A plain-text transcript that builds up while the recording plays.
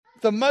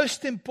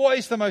What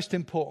is the most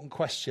important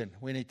question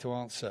we need to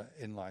answer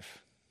in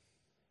life?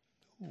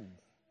 Ooh,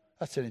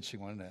 that's an interesting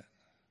one, isn't it?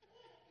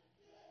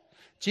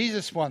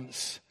 Jesus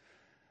once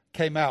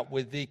came out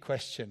with the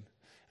question,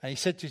 and he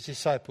said to his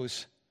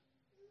disciples,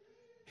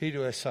 who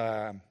do I say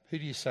I am? Who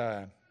do you say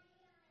I am?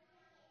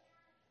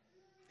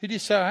 Who do you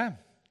say I am?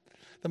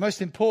 The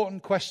most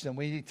important question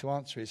we need to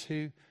answer is,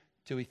 who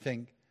do we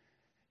think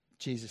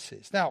Jesus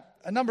is? Now,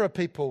 a number of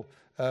people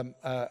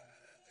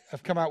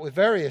have come out with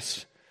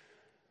various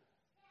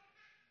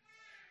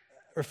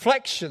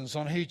reflections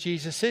on who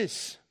Jesus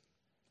is.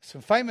 Some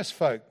famous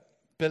folk,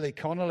 Billy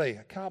Connolly.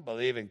 I can't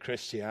believe in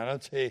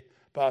Christianity,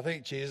 but I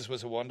think Jesus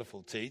was a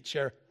wonderful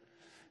teacher.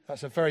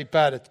 That's a very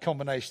bad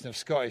combination of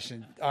Scottish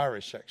and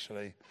Irish,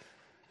 actually.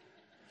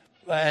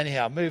 But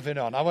anyhow, moving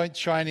on. I won't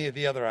try any of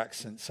the other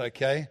accents,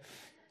 okay?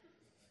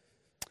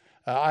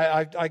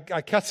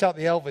 I cut out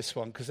the Elvis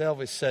one because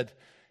Elvis said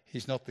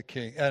he's not the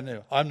king.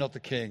 No, I'm not the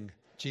king.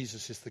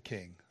 Jesus is the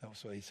king. That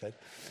was what he said.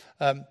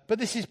 But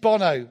this is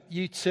Bono,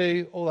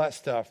 U2, all that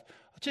stuff.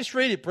 I'll just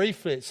read it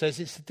briefly. It says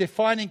it's a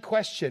defining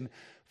question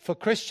for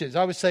Christians.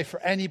 I would say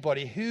for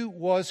anybody. Who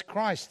was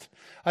Christ?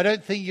 I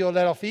don't think you're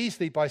let off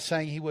easily by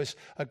saying he was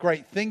a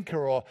great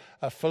thinker or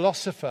a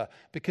philosopher,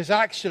 because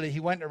actually he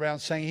went around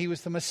saying he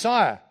was the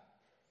Messiah.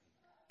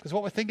 Because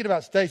what we're thinking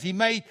about today is he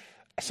made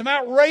some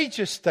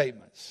outrageous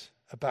statements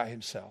about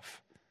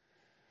himself.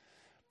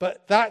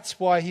 But that's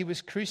why he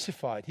was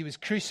crucified. He was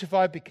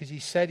crucified because he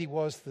said he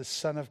was the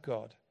Son of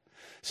God.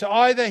 So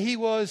either he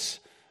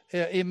was,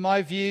 in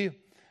my view,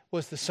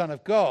 was the Son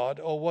of God,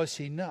 or was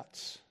he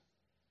nuts?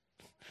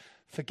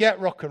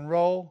 Forget rock and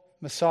roll,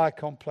 Messiah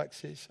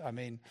complexes,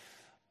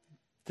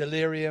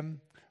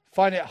 delirium.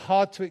 Find it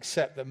hard to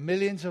accept that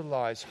millions of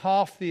lives,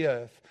 half the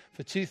earth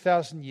for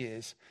 2,000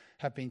 years,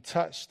 have been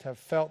touched, have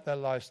felt their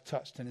lives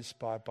touched and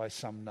inspired by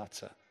some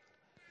nutter.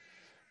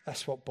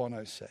 That's what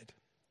Bono said.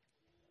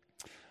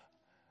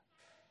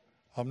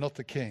 I'm not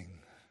the king.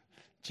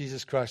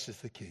 Jesus Christ is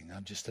the king.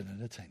 I'm just an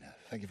entertainer.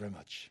 Thank you very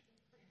much.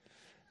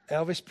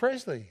 Elvis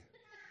Presley.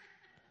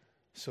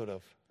 Sort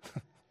of.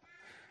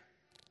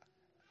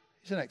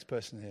 Who's the next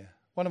person here?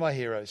 One of my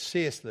heroes,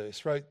 C.S.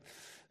 Lewis, wrote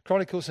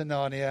Chronicles of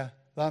Narnia,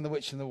 Lion, the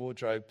Witch and the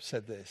Wardrobe,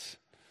 said this.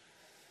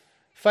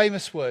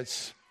 Famous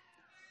words.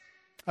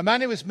 A man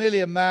who was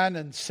merely a man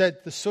and said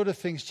the sort of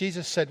things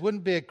Jesus said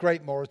wouldn't be a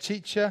great moral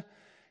teacher.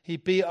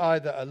 He'd be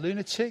either a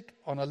lunatic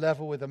on a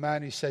level with a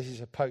man who says he's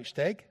a poached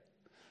egg,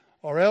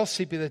 or else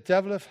he'd be the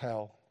devil of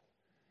hell.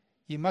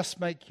 You must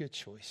make your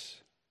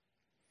choice.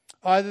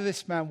 Either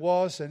this man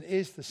was and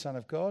is the Son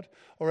of God,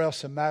 or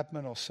else a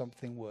madman or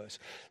something worse.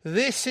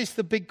 This is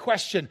the big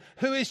question.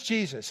 Who is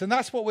Jesus? And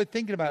that's what we're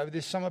thinking about over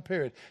this summer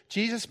period.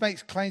 Jesus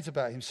makes claims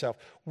about himself,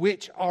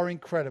 which are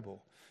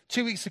incredible.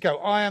 2 weeks ago,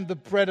 I am the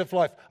bread of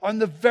life. I'm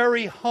the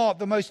very heart,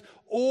 the most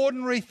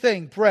ordinary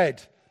thing,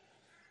 bread.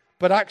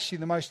 But actually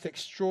the most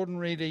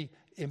extraordinarily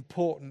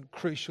important,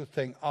 crucial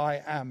thing.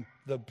 I am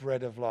the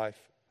bread of life.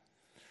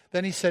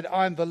 Then he said,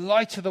 I am the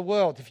light of the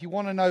world. If you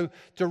want to know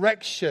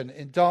direction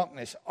in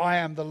darkness, I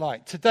am the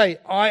light. Today,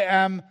 I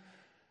am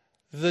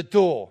the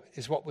door,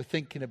 is what we're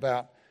thinking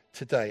about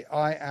today.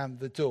 I am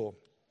the door.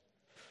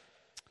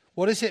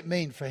 What does it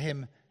mean for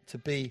him to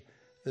be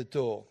the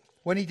door?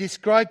 When he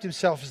described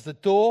himself as the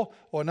door,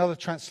 or another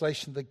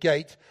translation, the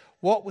gate,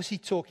 what was he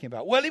talking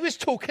about? Well, he was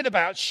talking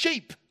about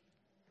sheep,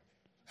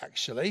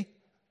 actually.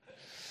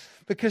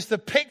 Because the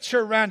picture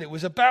around it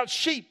was about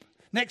sheep.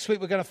 Next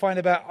week we're going to find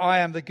about I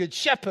am the good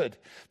shepherd.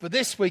 But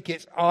this week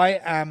it's I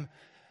am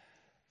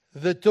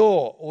the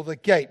door or the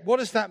gate. What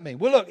does that mean?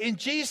 Well, look, in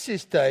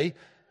Jesus' day,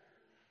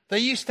 they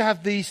used to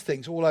have these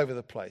things all over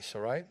the place,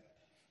 all right?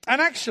 And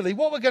actually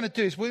what we're going to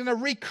do is we're going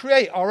to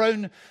recreate our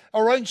own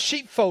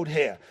sheepfold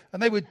here.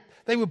 And they would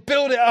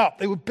build it up.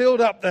 They would build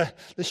up the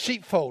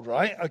sheepfold,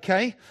 right?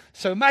 Okay?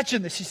 So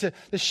imagine this is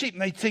the sheep,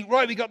 and they think,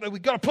 right, we've got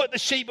to put the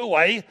sheep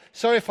away.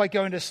 Sorry if I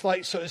go into a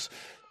slight sort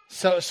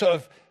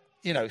of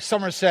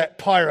Somerset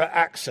pirate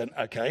accent,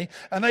 okay?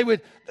 And they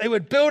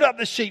would build up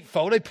the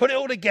sheepfold. They put it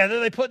all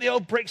together. They put the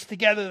old bricks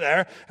together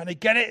there, and they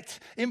get it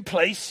in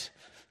place.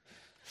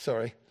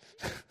 Sorry.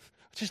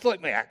 Just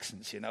like my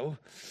accents,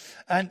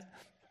 And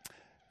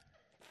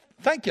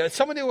thank you.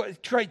 Somebody,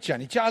 great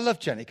Jenny. I love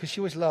Jenny because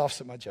she always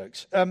laughs at my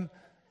jokes.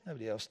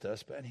 Nobody else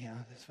does, but anyhow,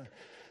 that's fine.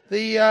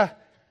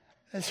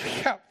 There's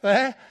a gap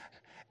there.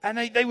 And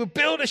they would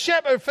build a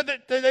shepherd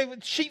they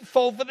would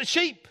sheepfold for the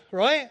sheep,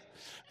 right?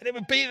 And it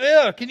would be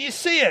there. Can you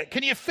see it?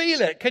 Can you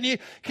feel it? Can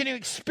you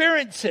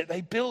experience it?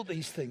 They build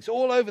these things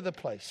all over the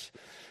place.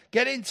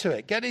 Get into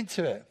it. Get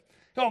into it.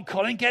 Go on,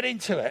 Colin, get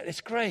into it. It's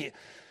great.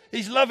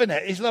 He's loving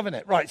it. He's loving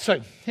it. Right,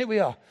 so here we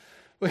are.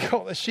 We've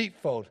got the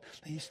sheepfold.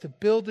 They used to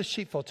build the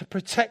sheepfold to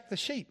protect the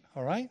sheep,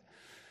 all right?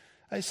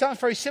 And it sounds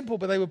very simple,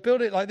 but they would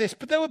build it like this.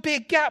 But there would be a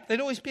gap.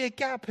 There'd always be a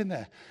gap in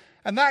there.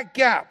 And that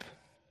gap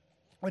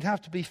would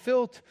have to be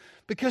filled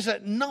because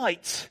at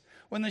night,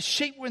 when the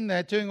sheep were in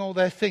there doing all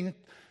their thing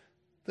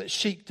that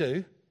sheep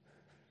do,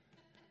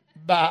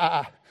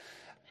 gather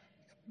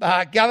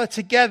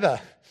together.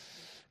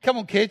 Come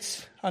on,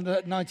 kids,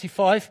 under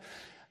 95.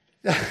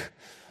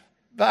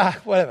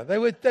 whatever.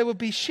 They would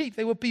be sheep.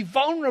 They would be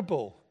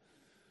vulnerable.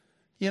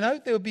 You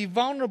know, they would be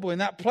vulnerable in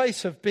that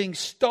place of being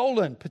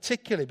stolen,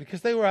 particularly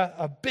because they were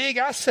a big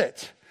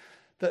asset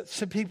that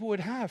some people would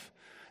have.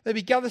 They'd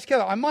be gathered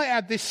together. I might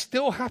add, this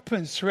still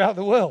happens throughout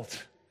the world.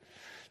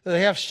 That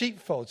they have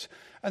sheepfolds.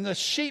 And the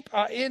sheep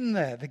are in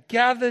there. They're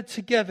gathered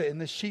together in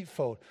the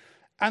sheepfold.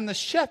 And the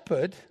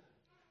shepherd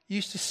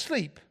used to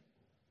sleep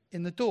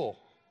in the door.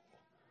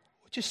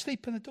 Or just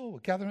sleep in the door,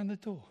 gather in the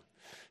door.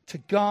 To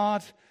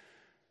guard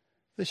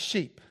the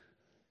sheep.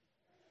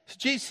 So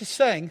Jesus is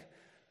saying,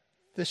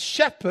 the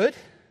shepherd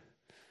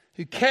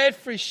who cared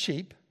for his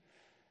sheep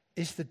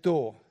is the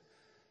door.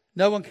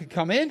 No one can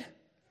come in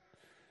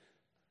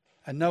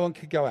and no one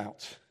can go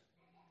out.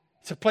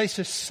 It's a place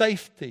of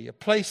safety, a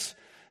place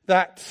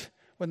that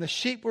when the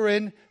sheep were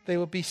in, they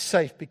would be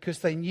safe because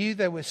they knew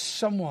there was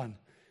someone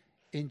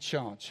in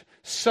charge,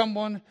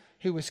 someone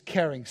who was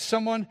caring,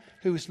 someone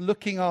who was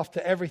looking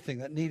after everything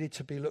that needed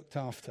to be looked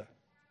after.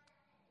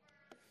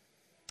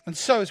 And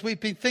so as we've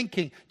been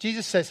thinking,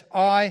 Jesus says,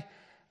 I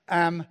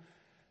am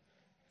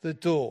the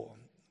door.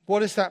 What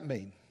does that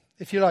mean?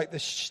 If you like, the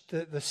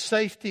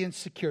safety and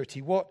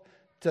security, what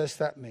does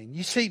that mean?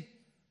 You see,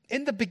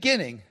 in the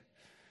beginning,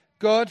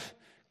 God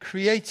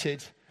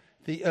created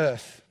the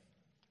earth.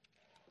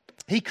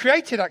 He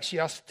created actually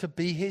us to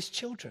be his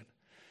children.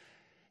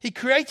 He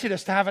created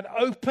us to have an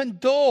open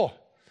door.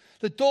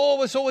 The door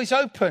was always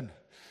open.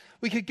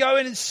 We could go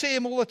in and see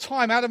him all the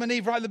time. Adam and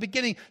Eve, right at the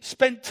beginning,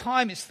 spent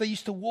time. They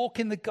used to walk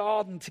in the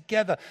garden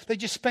together. They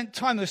just spent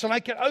time. There was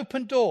like an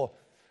open door.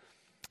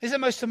 Isn't it the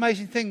most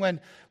amazing thing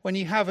when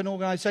you have an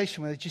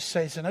organization where they just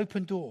say it's an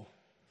open door?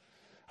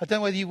 I don't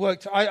know whether you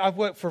worked. I've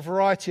worked for a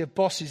variety of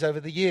bosses over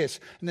the years.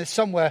 And there's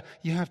somewhere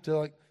you have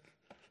to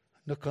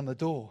knock on the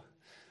door.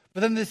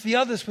 But then there's the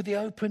others with the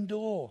open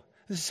door.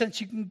 There's a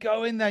sense you can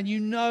go in there and you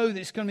know that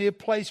it's going to be a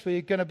place where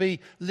you're going to be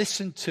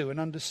listened to and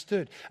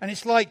understood. And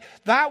it's like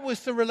that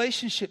was the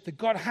relationship that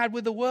God had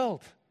with the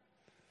world.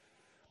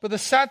 But the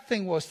sad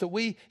thing was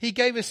that he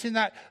gave us in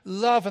that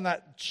love and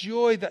that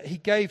joy that he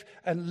gave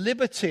and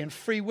liberty and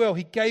free will.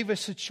 He gave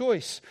us a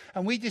choice.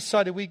 And we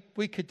decided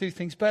we could do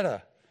things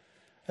better.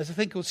 As a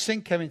thing called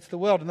sin came into the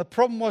world. And the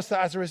problem was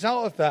that as a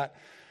result of that,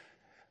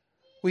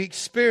 we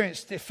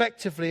experienced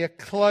effectively a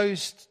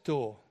closed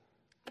door.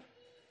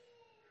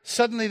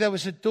 Suddenly there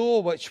was a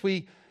door which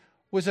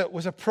was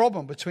a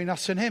problem between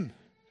us and him.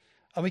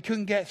 And we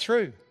couldn't get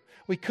through.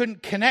 We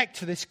couldn't connect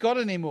to this God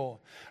anymore.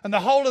 And the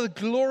whole of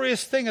the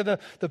glorious thing of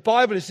the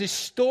Bible is this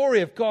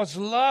story of God's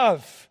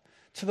love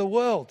to the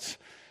world.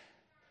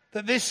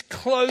 That this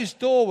closed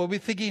door where we're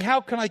thinking,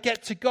 how can I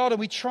get to God? And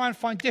we try and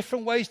find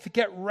different ways to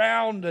get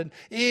round and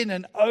in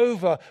and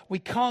over. We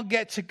can't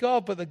get to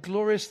God. But the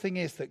glorious thing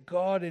is that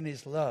God in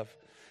his love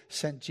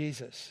sent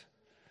Jesus.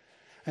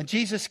 And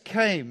Jesus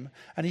came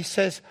and he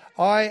says,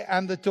 I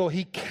am the door.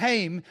 He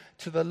came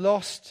to the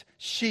lost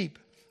sheep.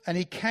 And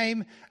he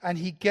came and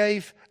he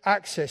gave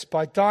access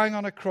by dying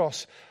on a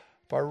cross,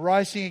 by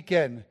rising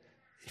again.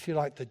 If you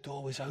like, the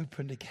door was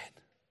opened again.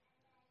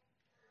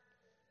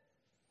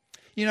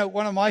 You know,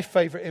 one of my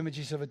favorite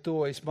images of a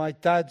door is my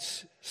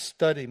dad's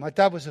study. My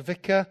dad was a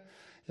vicar,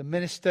 a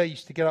minister. He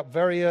used to get up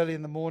very early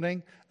in the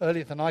morning,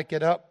 earlier than I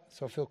get up.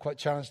 So I feel quite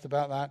challenged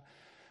about that.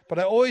 But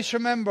I always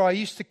remember I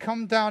used to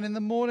come down in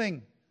the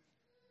morning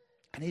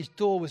and his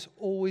door was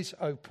always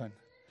open.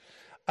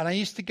 And I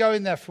used to go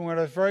in there from when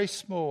I was very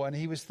small, and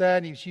he was there,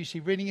 and he was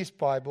usually reading his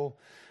Bible,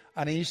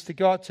 and I used to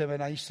go up to him,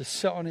 and I used to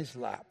sit on his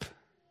lap.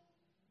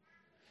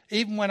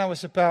 Even when I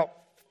was about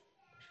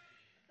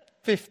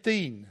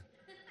 15.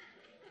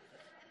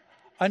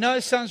 I know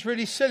it sounds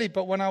really silly,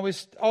 but when I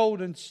was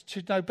old and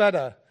should know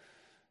better,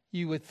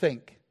 you would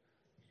think.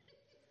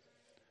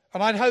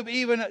 And I'd hope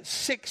even at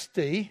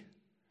 60,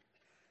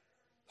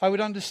 I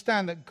would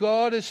understand that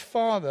God as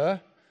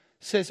Father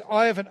says,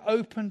 I have an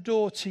open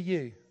door to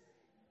you.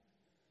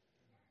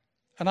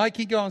 And I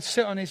can go and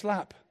sit on his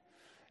lap.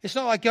 It's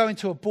not like going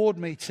to a board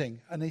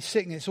meeting and he's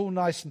sitting, it's all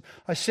nice, and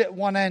I sit at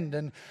one end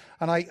and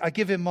I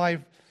give him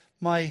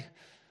my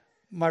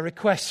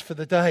requests for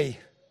the day,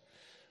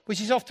 which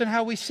is often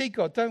how we see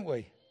God, don't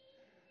we?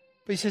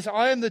 But he says,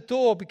 I am the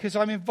door because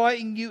I'm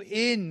inviting you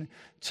in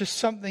to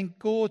something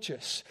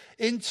gorgeous.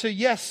 Into,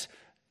 yes,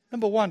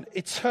 number one,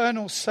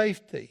 eternal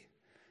safety.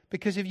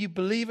 Because if you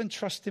believe and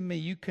trust in me,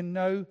 you can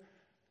know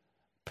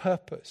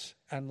purpose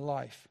and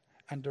life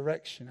and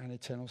direction and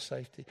eternal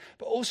safety.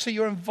 But also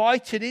you're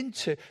invited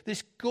into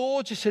this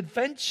gorgeous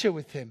adventure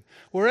with him.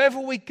 Wherever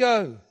we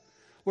go,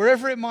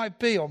 wherever it might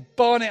be, on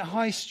Barnet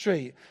High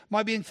Street,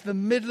 might be into the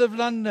middle of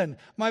London,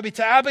 might be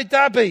to Abu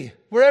Dhabi,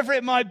 wherever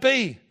it might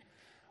be,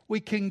 we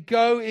can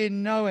go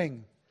in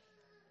knowing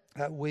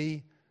that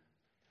we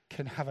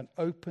can have an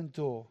open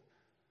door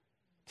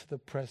to the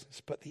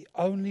presence. But the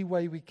only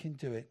way we can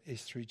do it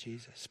is through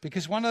Jesus.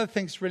 Because one of the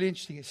things really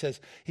interesting, it says,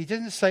 he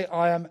didn't say,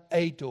 I am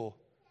a door.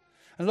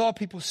 And a lot of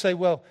people say,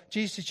 well,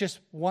 Jesus is just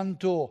one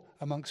door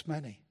amongst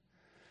many.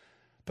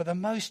 But the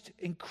most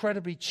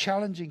incredibly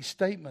challenging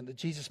statement that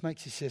Jesus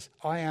makes, he says,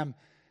 I am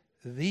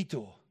the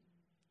door.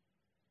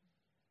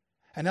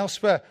 And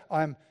elsewhere,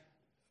 we're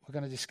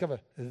going to discover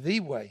the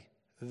way,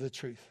 the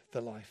truth,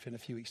 the life in a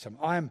few weeks' time.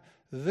 I am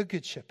the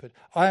good shepherd.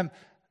 I am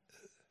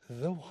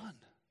the one.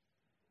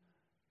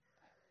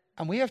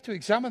 And we have to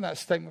examine that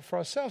statement for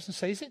ourselves and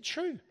say, is it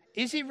true?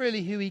 Is he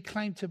really who he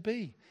claimed to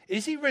be?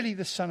 Is he really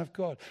the Son of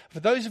God? For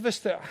those of us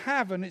that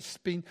have, and it's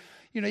been,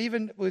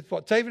 even with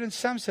what David and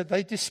Sam said,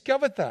 they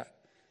discovered that.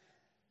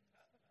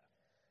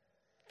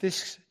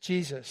 This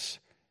Jesus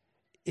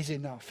is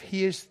enough.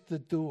 He is the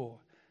door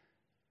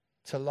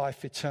to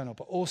life eternal,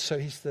 but also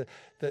he's the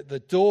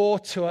door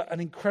to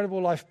an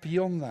incredible life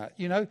beyond that.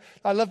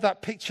 I love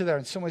that picture there.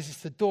 In some ways,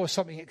 it's the door of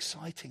something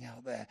exciting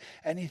out there.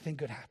 Anything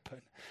could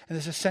happen. And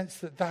there's a sense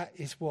that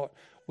is what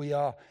we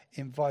are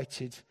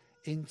invited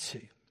into.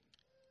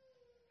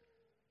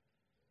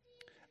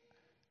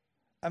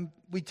 And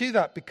we do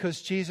that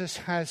because Jesus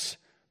has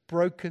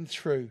broken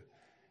through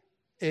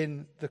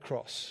in the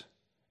cross,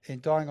 in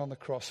dying on the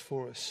cross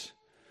for us.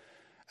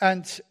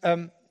 And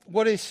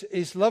what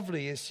is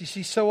lovely is, you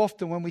see, so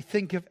often when we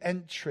think of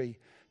entry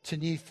to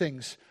new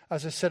things,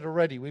 as I said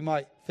already, we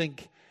might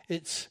think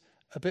it's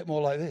a bit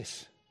more like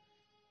this.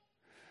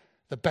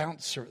 The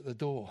bouncer at the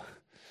door.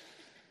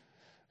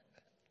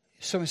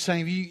 Someone's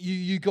saying,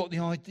 you got the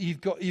idea,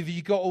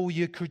 you've got all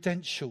your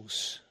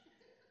credentials.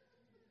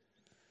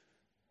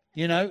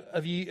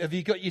 Have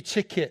you got your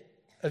ticket?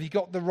 Have you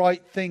got the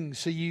right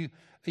things? Are you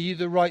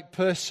the right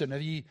person?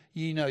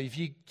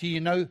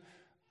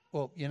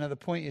 Well, the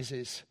point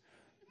is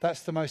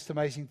that's the most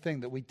amazing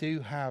thing, that we do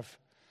have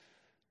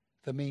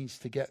the means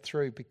to get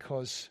through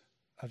because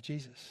of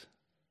Jesus.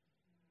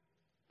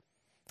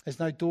 There's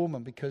no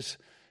doorman because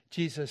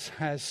Jesus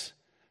has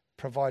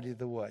provided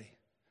the way.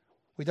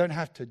 We don't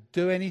have to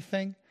do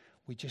anything.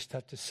 We just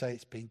have to say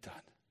it's been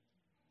done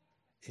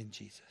in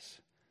Jesus.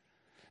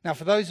 Now,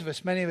 for those of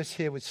us, many of us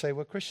here would say,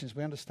 we're Christians,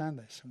 we understand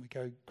this. And we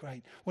go,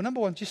 great. Well, number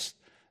one, just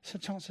it's a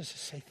chance to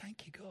say,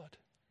 thank you, God,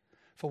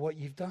 for what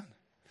you've done.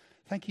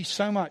 Thank you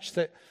so much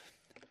that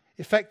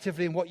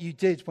effectively in what you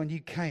did when you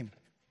came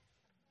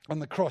on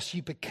the cross,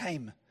 you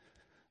became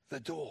the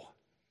door.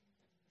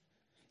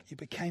 You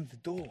became the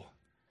door.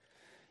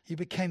 You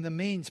became the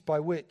means by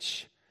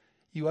which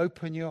you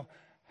open your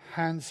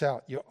hands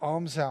out, your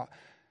arms out,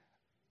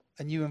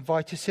 and you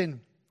invite us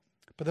in.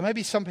 But there may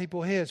be some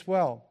people here as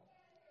well.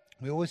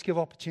 We always give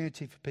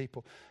opportunity for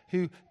people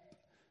who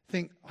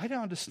think, I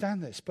don't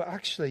understand this, but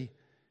actually,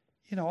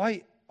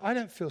 I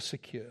don't feel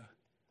secure.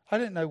 I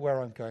don't know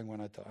where I'm going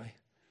when I die.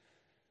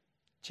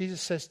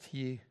 Jesus says to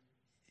you,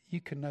 you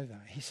can know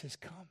that. He says,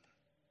 come.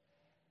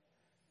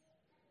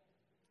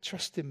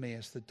 Trust in me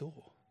as the door.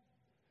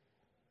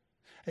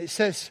 It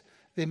says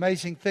the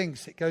amazing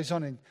things. It goes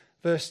on in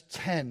verse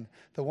 10,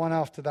 the one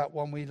after that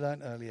one we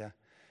learnt earlier.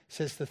 It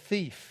says the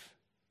thief,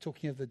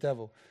 talking of the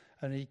devil,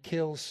 and he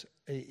kills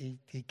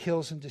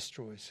and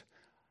destroys.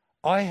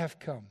 I have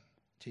come,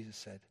 Jesus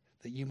said,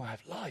 that you might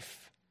have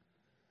life.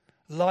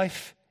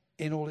 Life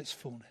in all its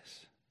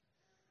fullness.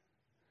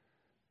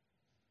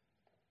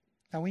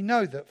 Now we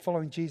know that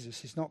following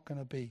Jesus is not going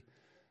to be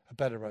a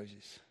bed of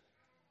roses.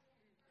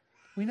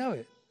 We know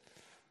it.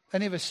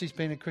 Any of us who's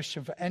been a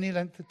Christian for any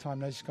length of time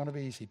knows it's going to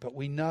be easy. But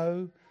we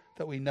know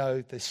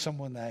there's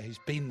someone there who's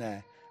been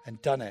there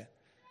and done it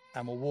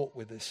and will walk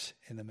with us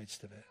in the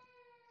midst of it.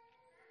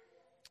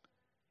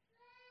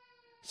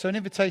 So an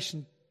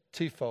invitation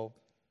twofold,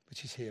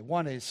 which is here.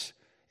 One is,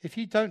 if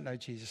you don't know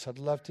Jesus, I'd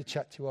love to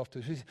chat to you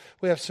afterwards.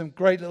 We have some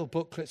great little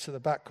booklets at the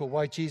back called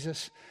Why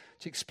Jesus,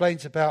 which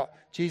explains about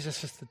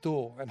Jesus as the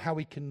door and how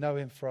we can know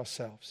him for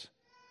ourselves.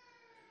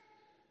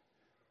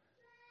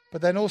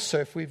 But then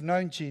also, if we've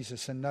known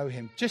Jesus and know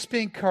him, just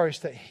be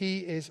encouraged that he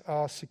is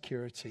our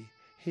security.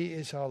 He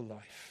is our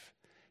life.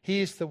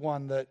 He is the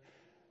one that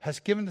has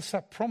given us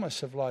that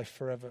promise of life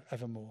forever,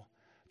 evermore,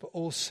 but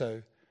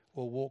also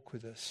will walk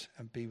with us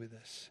and be with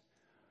us.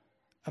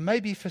 And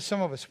maybe for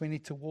some of us, we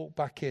need to walk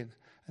back in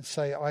and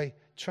say, I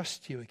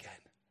trust you again.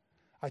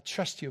 I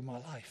trust you in my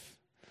life,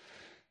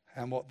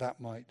 and what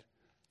that might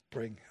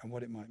bring and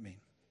what it might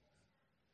mean.